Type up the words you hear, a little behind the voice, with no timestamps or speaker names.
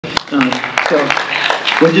So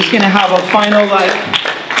we're just going to have a final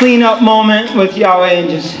clean up moment with Yahweh and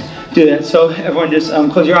just do that. So everyone just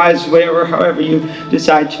close your eyes, whatever, however you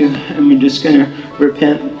decide to, and we're just going to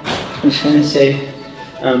repent. I'm just going to say,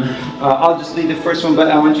 I'll just lead the first one, but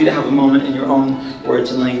I want you to have a moment in your own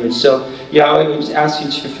words and language. So Yahweh, we just ask you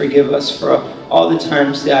to forgive us for all the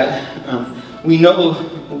times that we know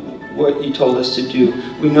what you told us to do.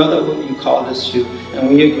 We know that what you called us to, and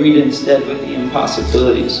we agreed instead with the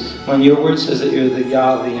impossibilities. When your word says that you're the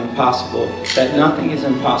God of the impossible, that nothing is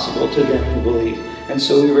impossible to them who believe. And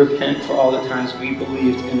so we repent for all the times we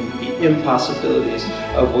believed in the impossibilities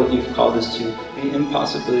of what you've called us to, the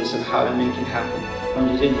impossibilities of how to make it happen. When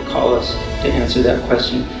you didn't call us to answer that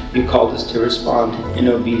question, you called us to respond in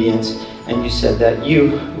obedience, and you said that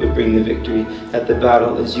you would bring the victory, that the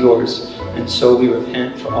battle is yours. And so we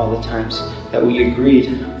repent for all the times that we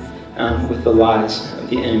agreed with the lies of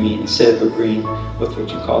the enemy instead of agreeing with what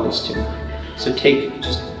you called us to. So take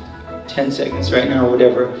just 10 seconds right now,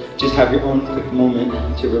 whatever, just have your own quick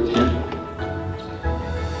moment to repent.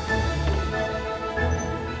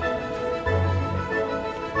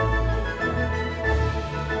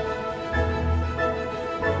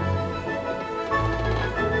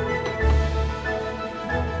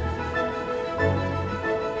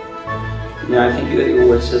 Now I think that your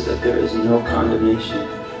word says that there is no condemnation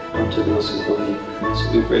to those who believe. And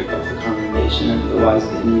so we break off the condemnation and the lies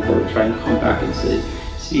of the enemy that will try and come back and say,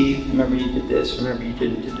 see, remember you did this, remember you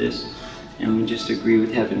didn't do this. And we just agree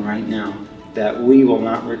with heaven right now that we will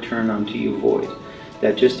not return unto you void.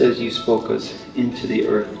 That just as you spoke us into the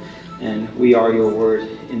earth, and we are your word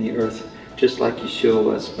in the earth, just like Yeshua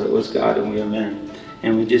was, but it was God and we are men.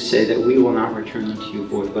 And we just say that we will not return unto you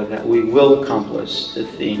void, but that we will accomplish the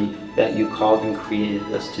thing that you called and created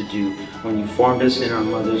us to do. When you formed us in our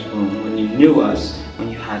mother's womb, when you knew us, when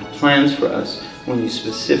you had plans for us, when you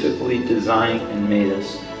specifically designed and made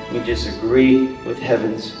us. We just agree with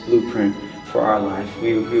heaven's blueprint for our life.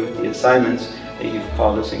 We agree with the assignments that you've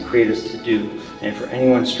called us and created us to do. And for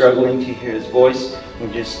anyone struggling to hear his voice, we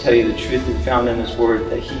just tell you the truth we found in his word,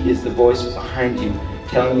 that he is the voice behind you,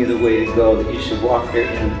 telling you the way to go, that you should walk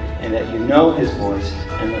therein, and that you know his voice,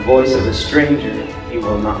 and the voice of a stranger you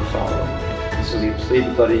will not follow. And so we plead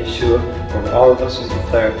the blood of Yeshua over all of us and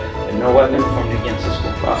declare that no weapon formed against us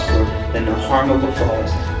will prosper, that no harm will befall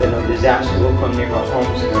us, that no disaster will come near our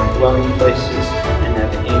homes and our dwelling places, and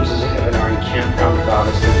that the angels of heaven are encamped round about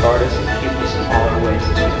us to guard us and keep us in all our ways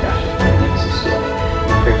as we dash our foot against the storm.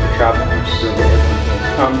 We pray for travel mercies over everyone who has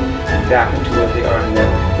come and back into where they are, and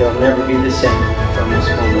that they'll never be the same from this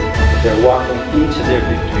moment. They're walking into their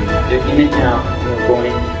victory. They're in it now, and they're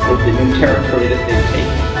going with the new territory that they've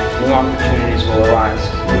taken. New opportunities will arise.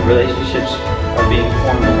 New relationships are being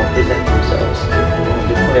formed and will present themselves. And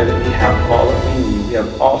we declare that we have all that we need. We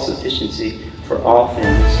have all sufficiency for all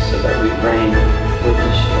things, so that we reign with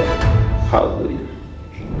Yeshua.